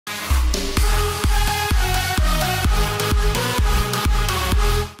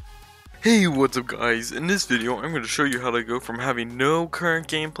Hey, what's up guys? In this video I'm going to show you how to go from having no current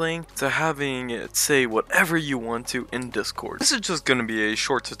gameplay to having it say whatever you want to in Discord. This is just going to be a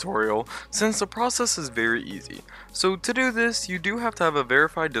short tutorial since the process is very easy. So to do this you do have to have a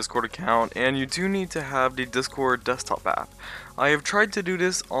verified Discord account and you do need to have the Discord desktop app. I have tried to do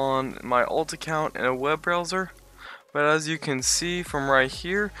this on my alt account in a web browser, but as you can see from right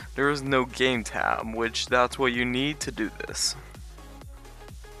here there is no game tab, which that's what you need to do this.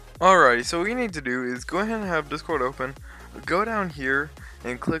 Alrighty, so what you need to do is go ahead and have Discord open, go down here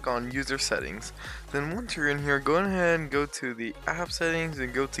and click on user settings. Then once you're in here, go ahead and go to the app settings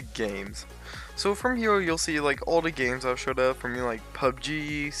and go to games. So from here you'll see like all the games I've showed up from you, like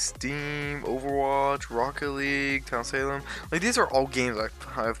PUBG, Steam, Overwatch, Rocket League, Town Salem. Like these are all games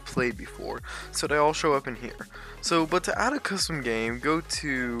I've played before, so they all show up in here. So but to add a custom game, go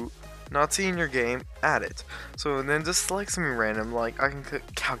to not seeing your game, add it. So then just select something random, like I can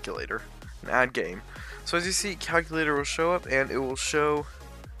click calculator and add game. So as you see, calculator will show up and it will show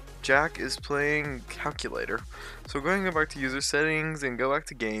Jack is playing calculator. So go ahead and go back to user settings and go back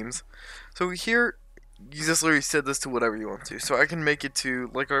to games. So here you just literally set this to whatever you want to. So I can make it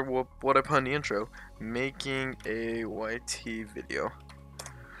to like what I put in the intro, making a YT video.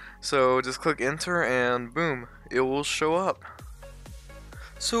 So just click enter and boom, it will show up.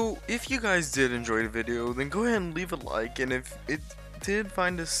 So if you guys did enjoy the video, then go ahead and leave a like, and if it did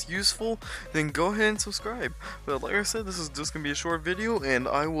find this useful, then go ahead and subscribe. But like I said, this is just gonna be a short video, and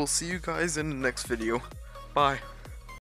I will see you guys in the next video. Bye.